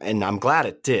 And I'm glad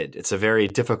it did. It's a very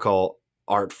difficult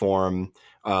art form,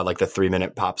 like the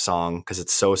 3-minute pop song, because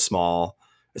it's so small.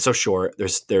 It's so short.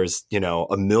 There's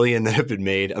a million that have been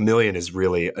made. A million is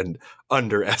really an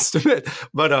underestimate,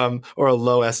 but or a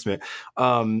low estimate.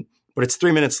 But it's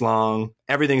 3 minutes long.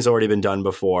 Everything's already been done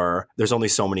before. There's only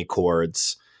so many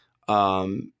chords.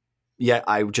 Yet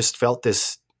I just felt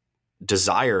this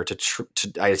desire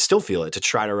I still feel it, to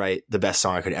try to write the best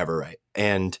song I could ever write.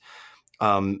 And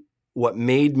what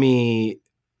made me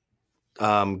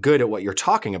good at what you're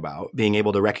talking about, being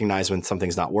able to recognize when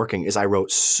something's not working, is I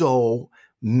wrote so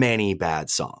many bad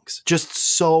songs, just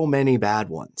so many bad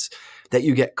ones, that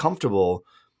you get comfortable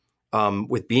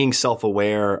with being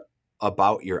self-aware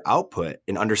about your output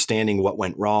and understanding what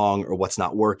went wrong or what's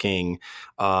not working.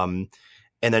 And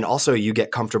then also you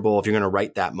get comfortable, if you're going to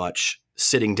write that much,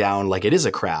 sitting down like it is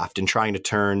a craft and trying to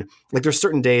turn, like there's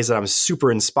certain days that I'm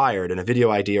super inspired and a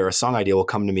video idea or a song idea will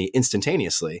come to me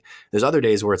instantaneously. There's other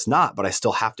days where it's not, but I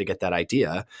still have to get that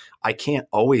idea. I can't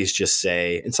always just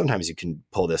say, and sometimes you can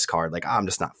pull this card like, I'm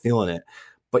just not feeling it,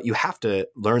 but you have to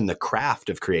learn the craft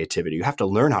of creativity. You have to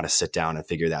learn how to sit down and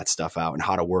figure that stuff out and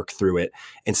how to work through it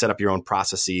and set up your own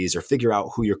processes or figure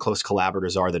out who your close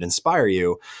collaborators are that inspire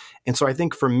you. And so I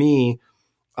think for me,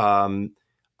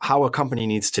 how a company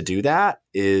needs to do that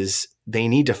is they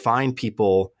need to find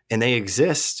people, and they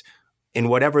exist in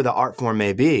whatever the art form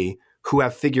may be, who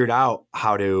have figured out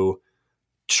how to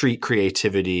treat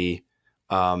creativity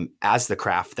as the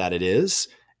craft that it is.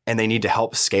 And they need to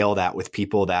help scale that with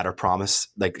people that are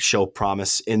show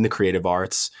promise in the creative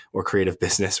arts or creative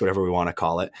business, whatever we want to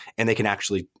call it. And they can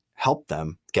actually help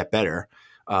them get better.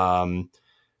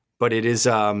 But it is,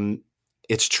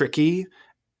 it's tricky.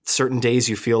 Certain days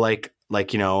you feel like,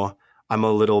 I'm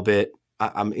a little bit,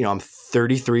 I'm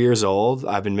 33 years old.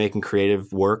 I've been making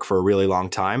creative work for a really long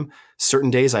time.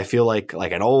 Certain days I feel like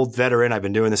an old veteran. I've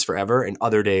been doing this forever. And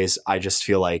other days I just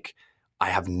feel like I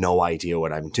have no idea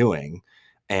what I'm doing.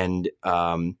 And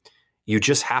you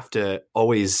just have to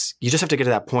get to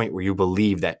that point where you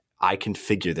believe that I can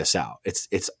figure this out.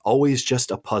 It's always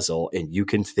just a puzzle and you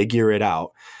can figure it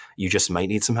out. you just might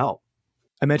need some help.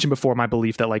 I mentioned before my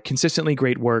belief that like consistently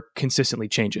great work consistently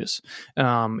changes.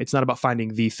 It's not about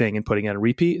finding the thing and putting it on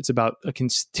repeat. It's about a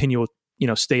continual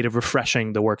state of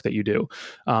refreshing the work that you do.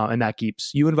 And that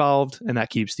keeps you involved, and that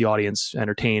keeps the audience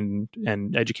entertained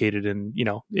and educated. And,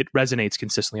 it resonates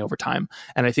consistently over time.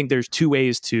 And I think there's two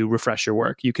ways to refresh your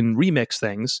work. You can remix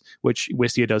things, which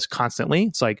Wistia does constantly.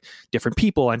 It's like different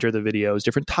people enter the videos,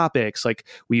 different topics. Like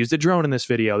we used a drone in this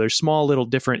video. There's small little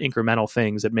different incremental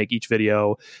things that make each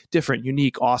video different,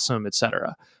 unique, awesome,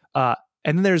 etc. And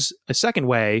then there's a second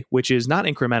way, which is not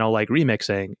incremental like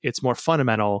remixing. It's more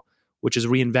fundamental, which is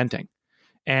reinventing.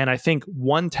 And I think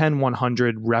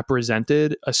 110-100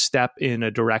 represented a step in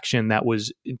a direction that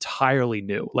was entirely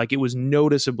new. Like it was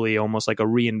noticeably almost like a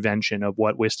reinvention of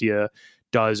what Wistia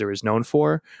does or is known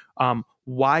for.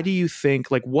 Why do you think,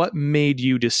 like what made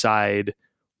you decide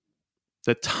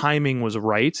the timing was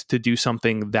right to do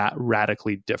something that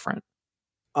radically different?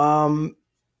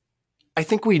 I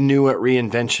think we knew what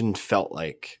reinvention felt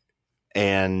like.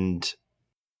 And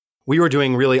we were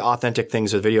doing really authentic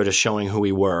things with video, just showing who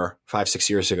we were 5-6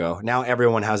 years ago. Now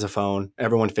everyone has a phone,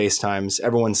 everyone FaceTimes,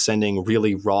 everyone's sending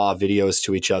really raw videos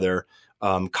to each other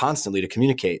constantly to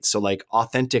communicate. So like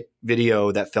authentic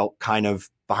video that felt kind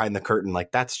of behind the curtain,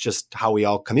 like that's just how we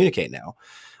all communicate now.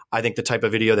 I think the type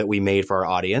of video that we made for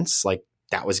our audience, like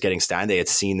that was getting stand. They had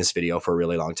seen this video for a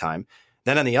really long time.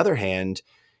 Then on the other hand,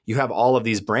 you have all of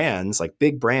these brands, like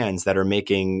big brands that are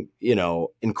making,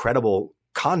 incredible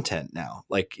content now.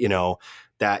 Like,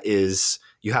 that is,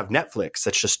 you have Netflix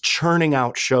that's just churning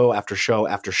out show after show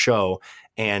after show,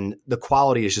 and the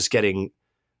quality is just getting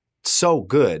so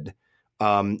good.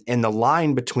 And the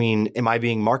line between am I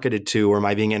being marketed to or am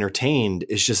I being entertained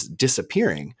is just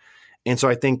disappearing. And so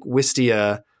I think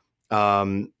Wistia,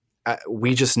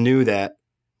 we just knew that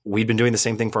we'd been doing the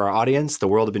same thing for our audience. The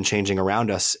world had been changing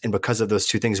around us. And because of those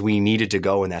two things, we needed to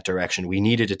go in that direction. We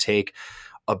needed to take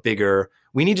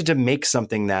we needed to make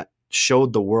something that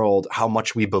showed the world how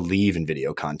much we believe in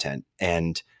video content.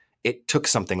 And it took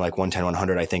something like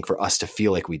 110-100, I think, for us to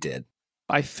feel like we did.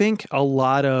 I think a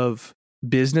lot of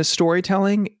business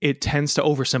storytelling, it tends to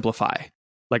oversimplify.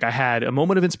 Like I had a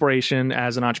moment of inspiration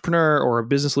as an entrepreneur or a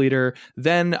business leader.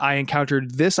 Then I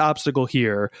encountered this obstacle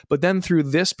here, but then through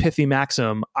this pithy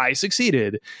maxim, I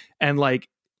succeeded. And like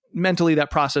mentally, that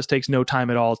process takes no time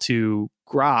at all to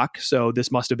grok. So this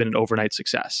must have been an overnight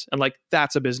success. And like,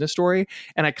 that's a business story.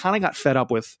 And I kind of got fed up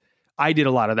with, I did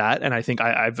a lot of that. And I think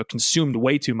I've consumed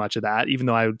way too much of that. Even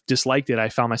though I disliked it, I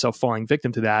found myself falling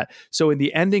victim to that. So in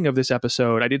the ending of this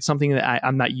episode, I did something that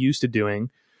I'm not used to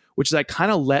doing, which is I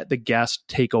kind of let the guest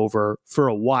take over for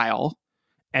a while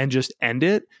and just end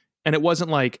it. And it wasn't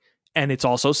like, and it's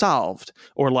also solved,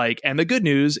 or like, and the good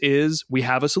news is we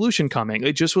have a solution coming.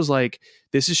 It just was like,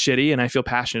 this is shitty and I feel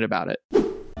passionate about it.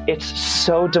 It's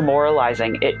so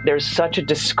demoralizing. There's such a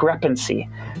discrepancy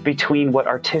between what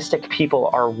artistic people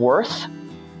are worth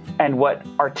and what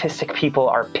artistic people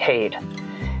are paid.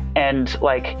 And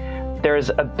like, there's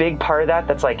a big part of that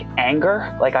that's like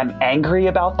anger. Like I'm angry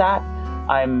about that.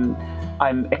 I'm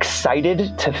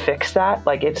excited to fix that.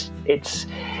 Like it's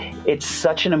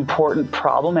such an important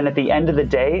problem. And at the end of the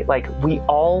day, like we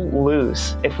all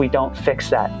lose if we don't fix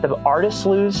that. The artists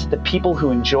lose, the people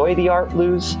who enjoy the art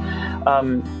lose.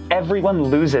 Everyone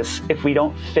loses if we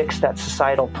don't fix that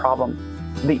societal problem.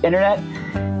 The internet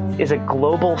is a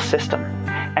global system,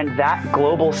 and that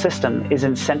global system is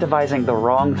incentivizing the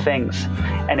wrong things.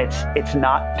 And it's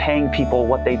not paying people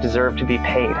what they deserve to be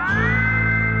paid.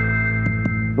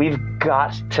 We've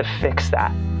got to fix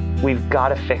that. We've got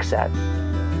to fix that.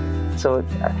 So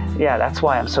yeah, that's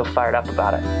why I'm so fired up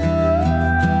about it.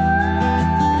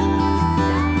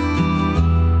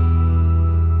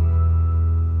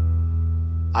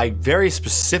 I very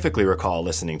specifically recall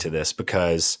listening to this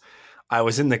because I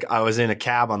was in a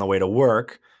cab on the way to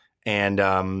work, and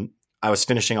I was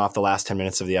finishing off the last 10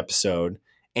 minutes of the episode,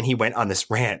 and he went on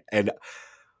this rant.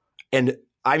 And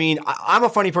I mean, I'm a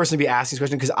funny person to be asking this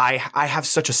question because I have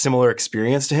such a similar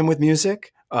experience to him with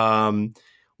music.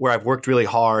 Where I've worked really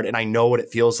hard and I know what it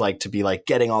feels like to be like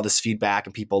getting all this feedback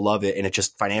and people love it, and it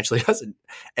just financially doesn't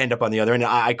end up on the other end.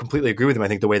 I completely agree with him. I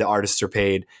think the way the artists are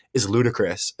paid is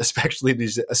ludicrous, especially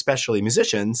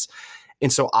musicians.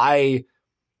 And so I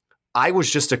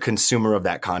was just a consumer of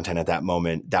that content at that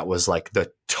moment. That was like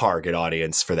the target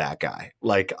audience for that guy.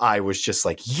 Like I was just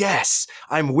like, yes,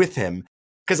 I'm with him,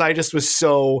 because I just was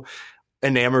so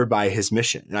enamored by his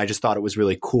mission. And I just thought it was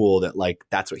really cool that like,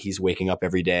 that's what he's waking up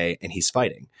every day and he's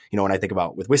fighting. You know, when I think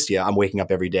about with Wistia, I'm waking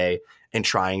up every day and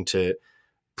trying to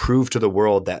prove to the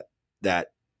world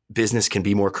that business can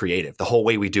be more creative. The whole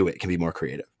way we do it can be more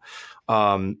creative.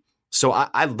 And So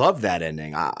I love that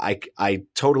ending. I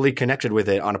totally connected with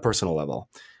it on a personal level.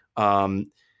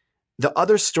 The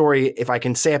other story, if I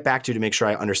can say it back to you to make sure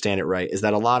I understand it right, is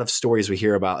that a lot of stories we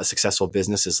hear about a successful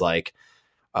business is like,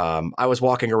 I was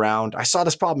walking around, I saw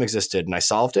this problem existed and I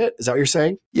solved it. Is that what you're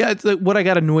saying? Yeah. It's like what I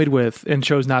got annoyed with and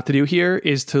chose not to do here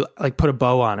is to like put a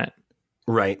bow on it.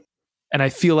 Right. And I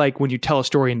feel like when you tell a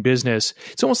story in business,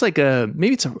 it's almost like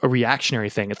maybe it's a reactionary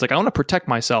thing. It's like, I want to protect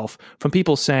myself from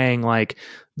people saying like,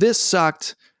 this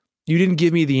sucked. You didn't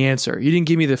give me the answer. You didn't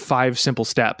give me the 5 simple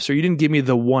steps, or you didn't give me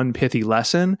the one pithy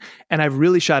lesson. And I've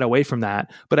really shied away from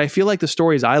that. But I feel like the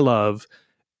stories I love,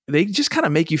 they just kind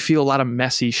of make you feel a lot of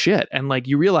messy shit. And like,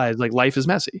 you realize like life is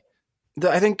messy.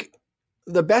 I think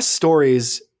the best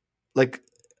stories like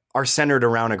are centered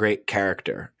around a great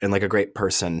character and like a great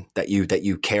person that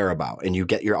you care about, and you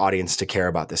get your audience to care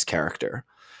about this character.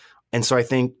 And so I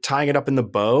think tying it up in the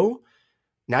bow,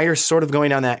 now you're sort of going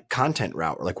down that content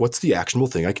route. Like, what's the actionable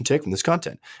thing I can take from this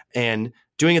content? And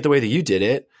doing it the way that you did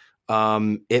it,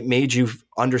 it made you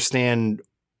understand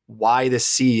why the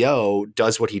CEO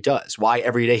does what he does, why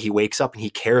every day he wakes up and he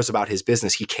cares about his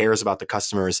business. He cares about the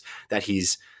customers that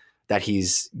he's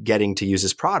getting to use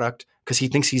his product, because he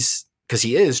thinks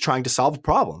he is trying to solve a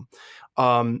problem.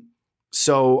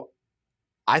 So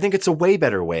I think it's a way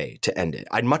better way to end it.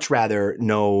 I'd much rather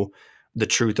know the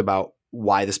truth about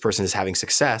why this person is having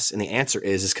success. And the answer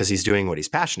is because he's doing what he's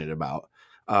passionate about.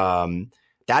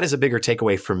 That is a bigger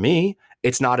takeaway for me.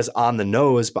 It's not as on the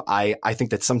nose, but I think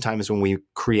that sometimes when we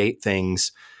create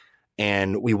things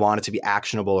and we want it to be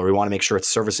actionable, or we want to make sure it's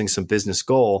servicing some business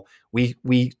goal, we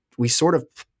sort of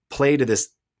play to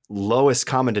this lowest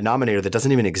common denominator that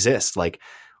doesn't even exist. Like,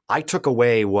 I took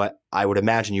away what I would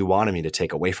imagine you wanted me to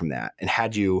take away from that. And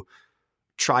had you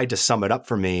tried to sum it up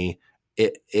for me,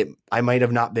 I might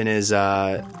have not been as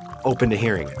open to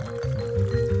hearing it.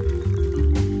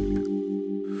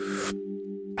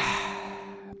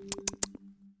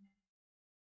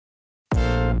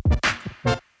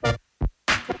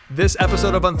 This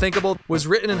episode of Unthinkable was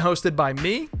written and hosted by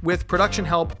me, with production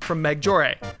help from Meg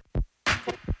Jore.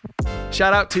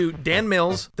 Shout out to Dan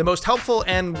Mills, the most helpful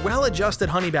and well-adjusted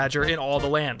honey badger in all the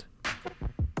land.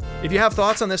 If you have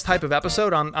thoughts on this type of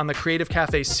episode, on the Creative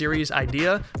Cafe series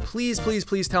idea, please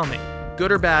tell me.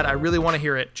 Good or bad, I really want to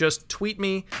hear it. Just tweet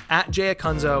me at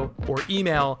 @jacunzo or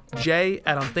email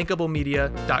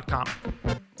j@unthinkablemedia.com.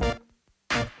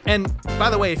 And by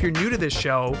the way, if you're new to this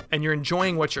show and you're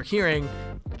enjoying what you're hearing,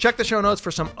 check the show notes for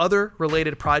some other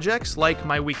related projects like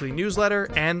my weekly newsletter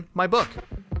and my book.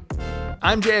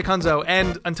 I'm Jay Acunzo,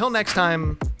 and until next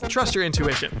time, trust your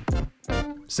intuition.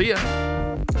 See ya.